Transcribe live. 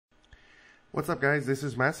What's up guys, this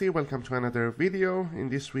is Masi. Welcome to another video. In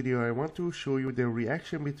this video I want to show you the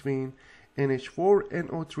reaction between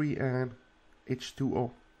NH4NO3 and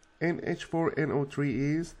H2O.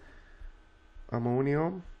 NH4NO3 is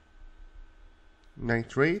ammonium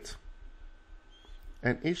nitrate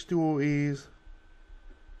and H2O is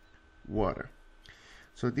water.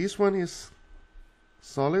 So this one is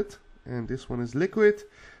solid and this one is liquid,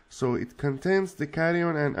 so it contains the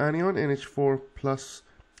cation and anion NH4 plus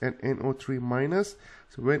and NO3 minus.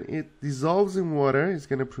 So when it dissolves in water, it's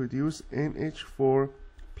going to produce NH4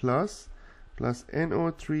 plus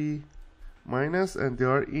NO3 minus, and they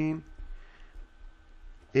are in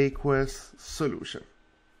aqueous solution.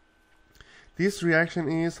 This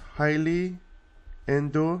reaction is highly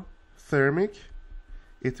endothermic.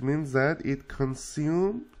 It means that it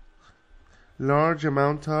consumes large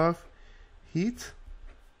amount of heat.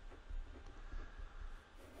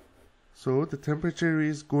 So the temperature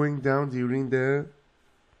is going down during the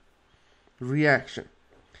reaction.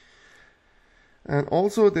 And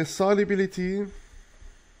also the solubility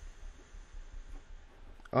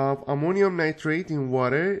of ammonium nitrate in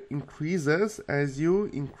water increases as you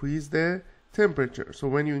increase the temperature. So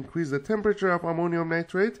when you increase the temperature of ammonium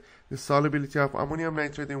nitrate, the solubility of ammonium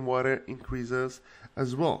nitrate in water increases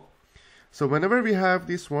as well. So whenever we have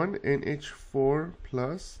this one, NH4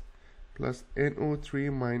 plus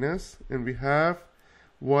NO3 minus, and we have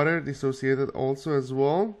water dissociated also as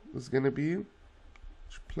well, it's going to be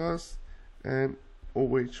plus and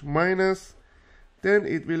OH minus, then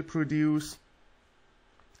it will produce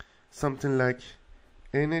something like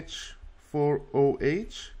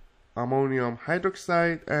NH4OH, ammonium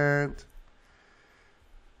hydroxide, and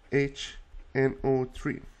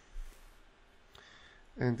HNO3.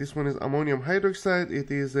 And this one is ammonium hydroxide.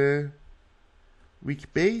 It is a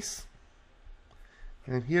weak base.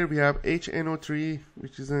 And here we have HNO3,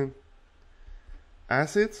 which is an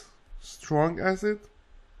acid, strong acid.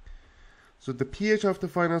 So the pH of the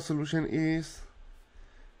final solution is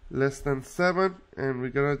less than 7, and we're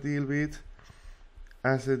gonna deal with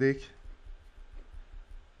acidic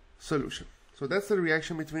solution. So that's the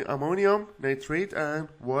reaction between ammonium nitrate and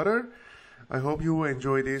water. I hope you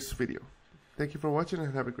enjoy this video. Thank you for watching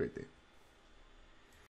and have a great day.